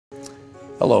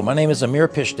Hello, my name is Amir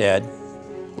PIshdad,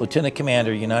 Lieutenant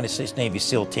Commander, United States Navy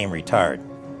SEAL Team, retired.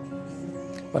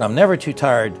 But I'm never too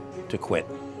tired to quit.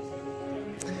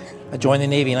 I joined the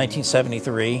Navy in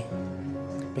 1973,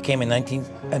 became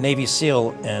a Navy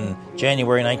SEAL in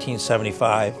January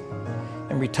 1975,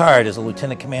 and retired as a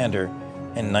Lieutenant Commander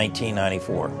in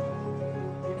 1994.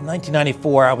 In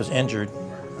 1994, I was injured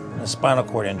in a spinal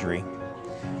cord injury,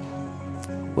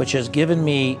 which has given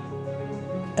me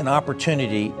an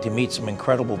opportunity to meet some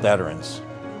incredible veterans,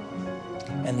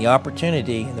 and the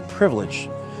opportunity and the privilege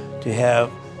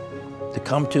to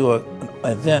come to an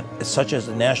event such as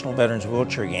the National Veterans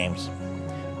Wheelchair Games,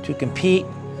 to compete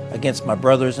against my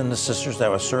brothers and the sisters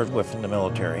that I served with in the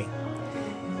military,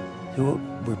 who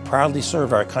we proudly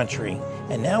served our country,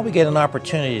 and now we get an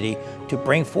opportunity to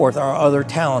bring forth our other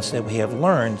talents that we have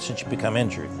learned since you become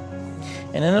injured.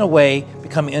 And in a way,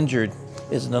 becoming injured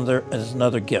is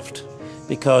another gift,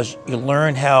 because you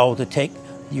learn how to take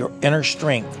your inner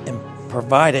strength and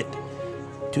provide it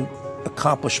to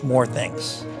accomplish more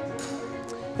things.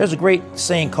 There's a great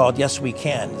saying called "Yes, we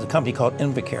can." There's a company called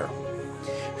Invacare,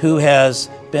 who has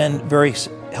been very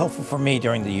helpful for me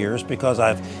during the years, because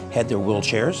I've had their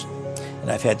wheelchairs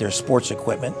and I've had their sports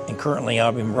equipment, and currently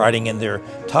I've been riding in their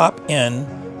top-end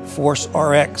Force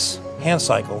RX hand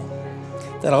cycle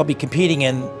that I'll be competing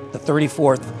in the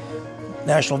 34th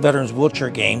National Veterans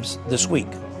Wheelchair Games this week.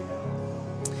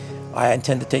 I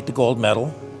intend to take the gold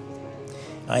medal.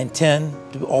 I intend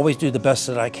to always do the best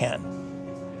that I can.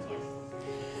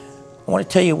 I want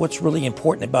to tell you what's really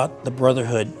important about the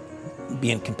brotherhood,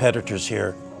 being competitors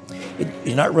here.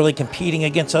 You're not really competing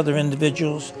against other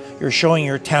individuals. You're showing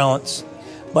your talents,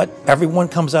 but everyone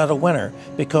comes out a winner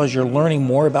because you're learning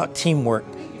more about teamwork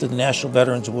through the National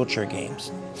Veterans Wheelchair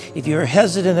Games. If you're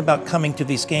hesitant about coming to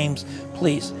these games,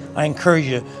 please, I encourage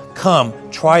you, come,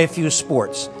 try a few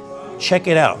sports, check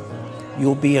it out.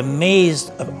 You'll be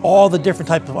amazed of all the different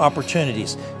types of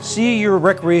opportunities. See your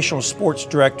recreational sports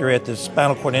director at the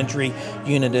spinal cord injury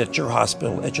unit at your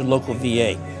hospital, at your local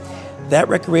VA. That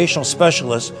recreational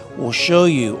specialist will show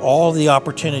you all the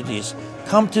opportunities.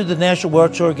 Come to the National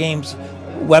Wheelchair Games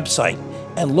website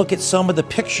and look at some of the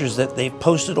pictures that they've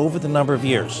posted over the number of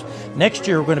years. Next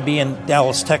year, we're going to be in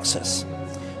Dallas, Texas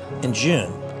in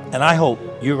June, and I hope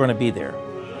you're going to be there.